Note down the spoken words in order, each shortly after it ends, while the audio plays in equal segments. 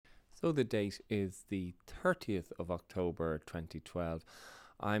So the date is the 30th of October 2012.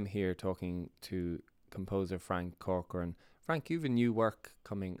 I'm here talking to composer Frank Corcoran. Frank, you've a new work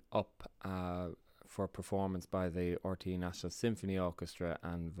coming up for performance by the RTE National Symphony Orchestra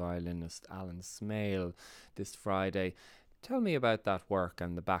and violinist Alan Smale this Friday. Tell me about that work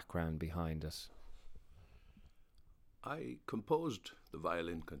and the background behind it. I composed the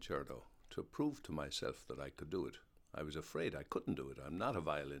violin concerto to prove to myself that I could do it. I was afraid I couldn't do it. I'm not a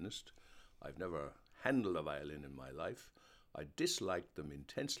violinist. I've never handled a violin in my life. I dislike them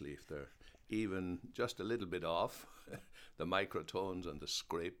intensely if they're even just a little bit off, the microtones and the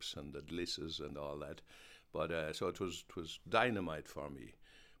scrapes and the glisses and all that. But so it was dynamite for me.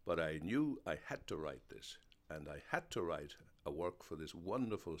 But I knew I had to write this, and I had to write a work for this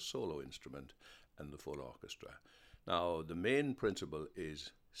wonderful solo instrument and the full orchestra. Now, the main principle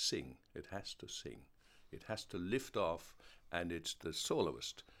is sing. It has to sing. It has to lift off, and it's the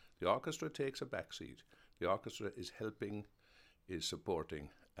soloist. The orchestra takes a backseat. The orchestra is helping, is supporting,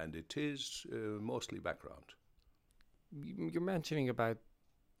 and it is mostly background. You're mentioning about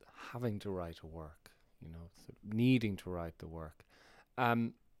having to write a work, sort of needing to write the work.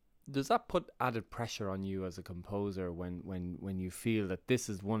 Does that put added pressure on you as a composer when you feel that this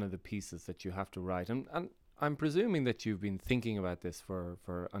is one of the pieces that you have to write? And I'm presuming that you've been thinking about this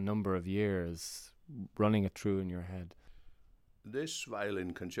for a number of years, running it through in your head. This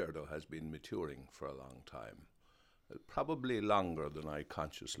violin concerto has been maturing for a long time, probably longer than I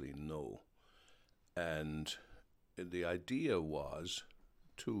consciously know. And the idea was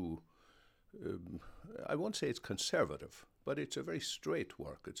to, I won't say it's conservative, but it's a very straight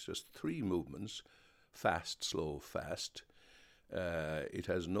work. It's just 3 movements, fast, slow, fast. It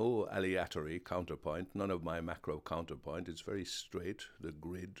has no aleatory counterpoint, none of my macro counterpoint. It's very straight, the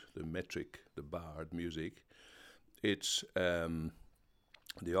grid, the metric, the barred music. It's the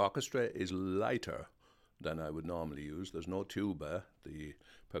orchestra is lighter than I would normally use. There's no tuba. The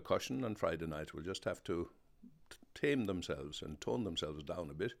percussion on Friday night will just have to tame themselves and tone themselves down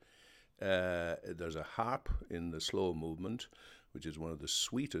a bit. There's a harp in the slow movement, which is one of the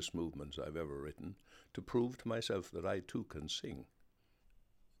sweetest movements I've ever written, to prove to myself that I too can sing.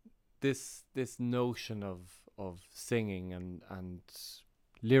 This notion of singing and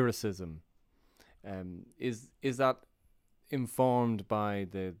lyricism, is that informed by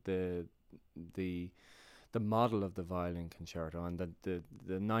the model of the violin concerto and the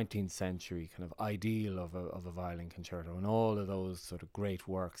 19th century kind of ideal of a violin concerto and all of those sort of great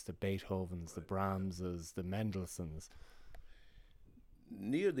works, the Beethovens, the Brahmses, the Mendelssohns?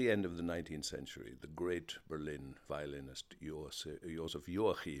 Near the end of the 19th century, the great Berlin violinist Joseph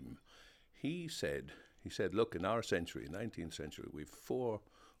Joachim, he said, look, in our century, 19th century, we've 4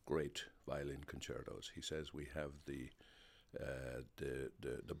 great violin concertos. He says we have the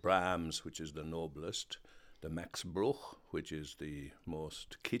Brahms, which is the noblest, the Max Bruch, which is the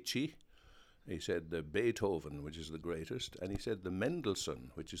most kitschy. He said the Beethoven, which is the greatest, and he said the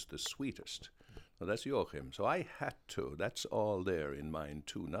Mendelssohn, which is the sweetest. Now that's Joachim. So I had to, that's all there in mind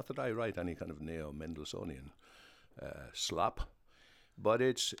too. Not that I write any kind of neo-Mendelssohnian slop, but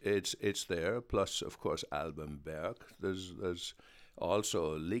it's there. Plus, of course, Alban Berg. There's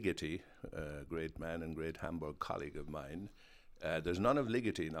also Ligeti, a great man and great Hamburg colleague of mine. There's none of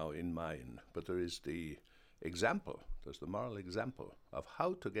Ligeti now in mine, but there is the example. There's the moral example of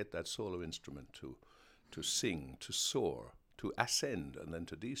how to get that solo instrument to sing, to soar, to ascend, and then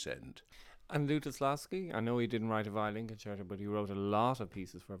to descend. And Lutoslawski, I know he didn't write a violin concerto, but he wrote a lot of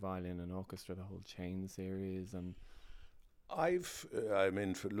pieces for violin and orchestra, the whole Chain series. And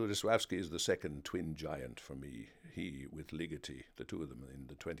Lutoslawski is the second twin giant for me. He with Ligeti, the two of them in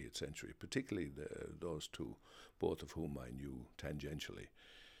the 20th century, particularly those two, both of whom I knew tangentially.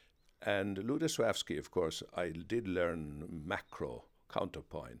 And Lutoslawski, of course, I did learn macro,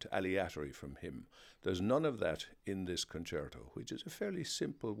 counterpoint, aleatory from him. There's none of that in this concerto, which is a fairly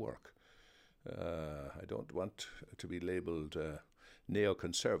simple work. I don't want to be labelled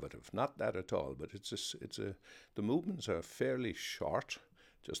neoconservative, not that at all. But the movements are fairly short,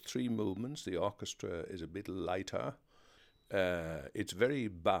 just 3 movements. The orchestra is a bit lighter. It's very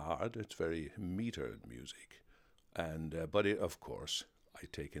barred. It's very metered music, but of course I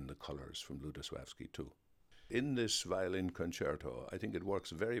take in the colours from Lutoslawski too. In this violin concerto, I think it works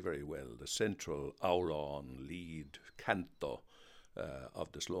very, very well. The central auron, lead, canto of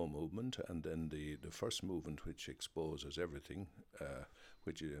the slow movement, and then the first movement, which exposes everything,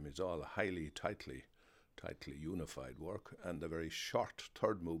 which is all highly, tightly unified work, and the very short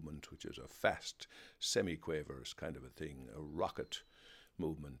third movement, which is a fast semi-quavers kind of a thing, a rocket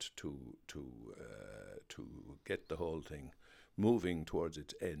movement to get the whole thing moving towards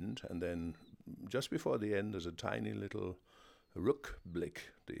its end, and then just before the end there's a tiny little Rückblick,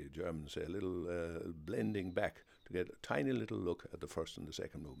 the Germans say, a little blending back to get a tiny little look at the first and the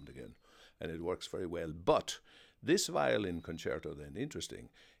second movement again. And it works very well. But this violin concerto then, interesting,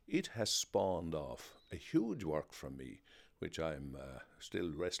 it has spawned off a huge work from me, which I'm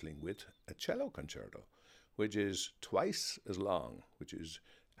still wrestling with, a cello concerto, which is twice as long, which is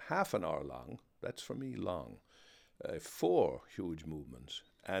half an hour long. That's for me long. 4 huge movements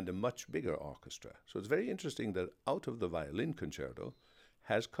and a much bigger orchestra. So it's very interesting that out of the violin concerto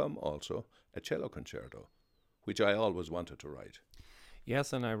has come also a cello concerto, which I always wanted to write.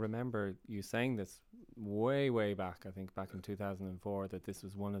 Yes, and I remember you saying this way back, I think back in 2004, that this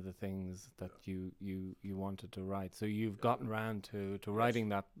was one of the things that you wanted to write. So you've gotten round to writing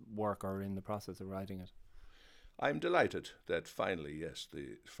that work, or in the process of writing it. I'm delighted that finally, yes,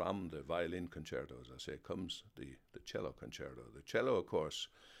 from the violin concerto, as I say, comes the cello concerto. The cello, of course,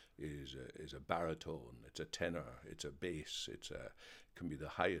 is a baritone, it's a tenor, it's a bass, can be the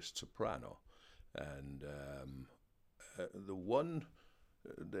highest soprano, and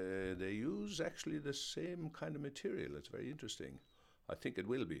they use actually the same kind of material. It's very interesting. I think it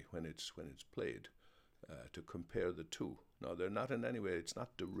will be when it's played, to compare the two. Now, they're not in any way, it's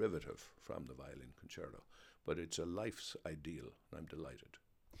not derivative from the violin concerto, but it's a life's ideal, and I'm delighted.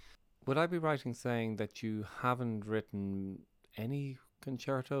 Would I be right in saying that you haven't written any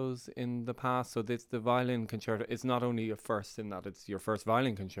concertos in the past? So the violin concerto, it's not only your first in that it's your first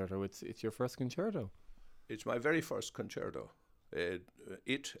violin concerto, it's your first concerto. It's my very first concerto.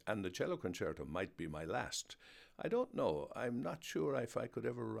 It and the cello concerto might be my last. I don't know. I'm not sure if I could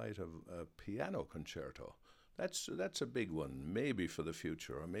ever write a piano concerto. That's a big one, maybe for the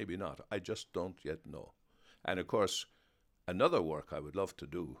future or maybe not. I just don't yet know. And of course, another work I would love to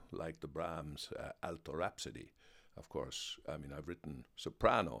do, like the Brahms Alto Rhapsody. Of course, I mean, I've written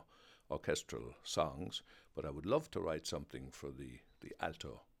soprano orchestral songs, but I would love to write something for the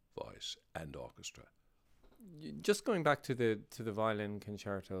alto voice and orchestra. Just going back to the violin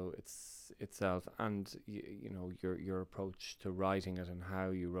concerto itself, and your approach to writing it and how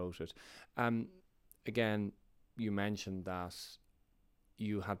you wrote it. Again, you mentioned that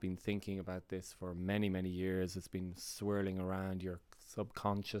you had been thinking about this for many years. It's been swirling around your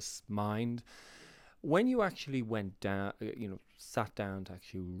subconscious mind. When you actually went down, sat down to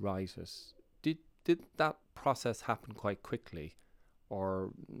actually write it, did that process happen quite quickly?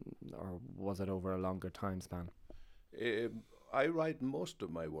 Or was it over a longer time span? I write most of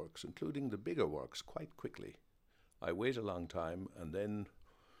my works, including the bigger works, quite quickly. I wait a long time and then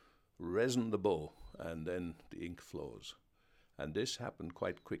resin the bow, and then the ink flows. And this happened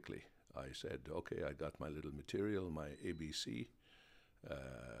quite quickly. I said, okay, I got my little material, my ABC.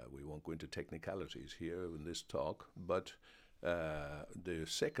 We won't go into technicalities here in this talk, but the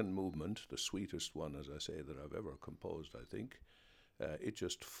second movement, the sweetest one, as I say, that I've ever composed, I think, it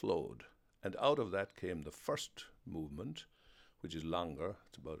just flowed. And out of that came the first movement, which is longer.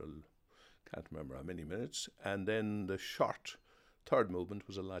 It's about can't remember how many minutes. And then the short third movement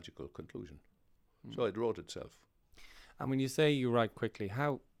was a logical conclusion. So it wrote itself. And when you say you write quickly,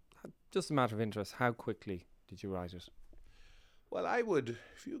 how, just a matter of interest, how quickly did you write it? Well, I would,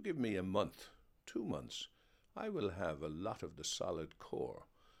 if you give me a month, 2 months, I will have a lot of the solid core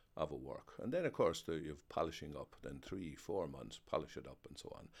of a work. And then, of course, you've polishing up, then 3-4 months, polish it up and so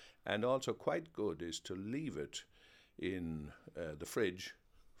on. And also quite good is to leave it in the fridge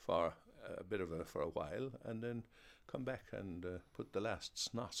for for a while, and then come back and put the last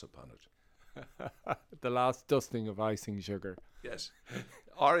snoss upon it. The last dusting of icing sugar. Yes,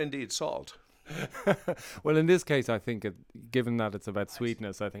 or indeed salt. Well, in this case, I think, given that it's about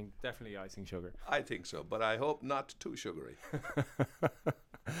sweetness, I think definitely icing sugar. I think so, but I hope not too sugary.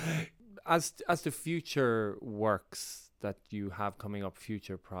 As to future works that you have coming up,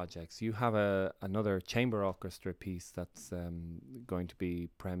 future projects, you have another chamber orchestra piece that's going to be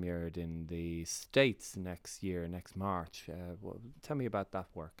premiered in the States next March. Tell me about that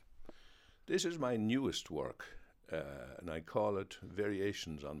work. This is my newest work, and I call it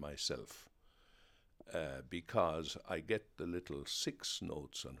Variations on Myself, because I get the little 6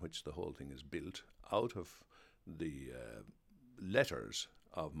 notes on which the whole thing is built out of the letters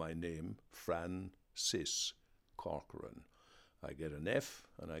of my name, Francis Corcoran. I get an F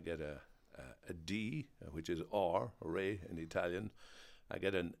and I get a D, which is or, re in Italian. I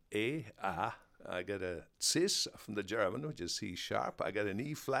get an A, I get a cis from the German, which is C sharp. I get an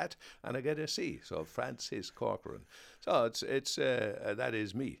E flat, and I get a C. So Francis Corcoran. So it's that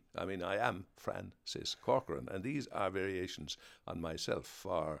is me. I mean, I am Francis Corcoran, and these are variations on myself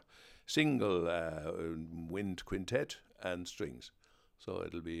for single wind quintet and strings. So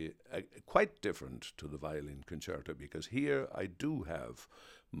it'll be quite different to the violin concerto, because here I do have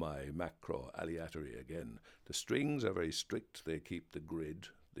my macro aleatory again. The strings are very strict, they keep the grid,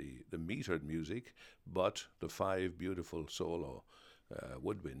 the metered music, but the 5 beautiful solo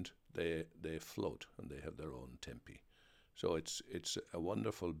woodwind, they float and they have their own tempi. So it's a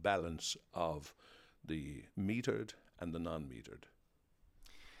wonderful balance of the metered and the non-metered.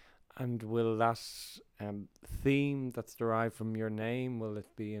 And will that theme that's derived from your name, will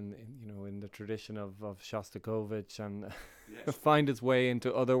it be in the tradition of Shostakovich and Yes. find its way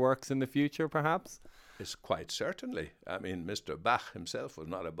into other works in the future, perhaps? It's quite certainly. I mean, Mr. Bach himself was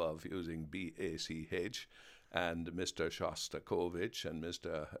not above using BACH, and Mr. Shostakovich and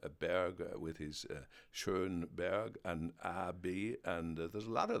Mr. Berg with his Schönberg and AB, and there's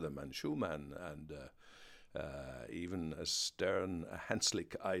a lot of them, and Schumann, and even as stern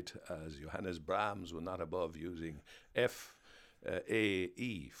Hanslickite as Johannes Brahms were not above using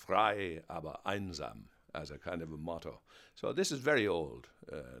F-A-E, frei aber einsam, as a kind of a motto. So this is very old.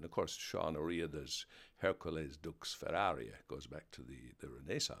 And of course, Sean O'Riordan's Hercules Dux Ferraria goes back to the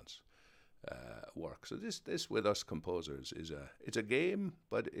Renaissance work. So this with us composers it's a game,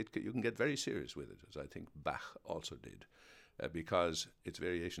 but you can get very serious with it, as I think Bach also did, because it's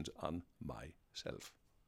variations on myself.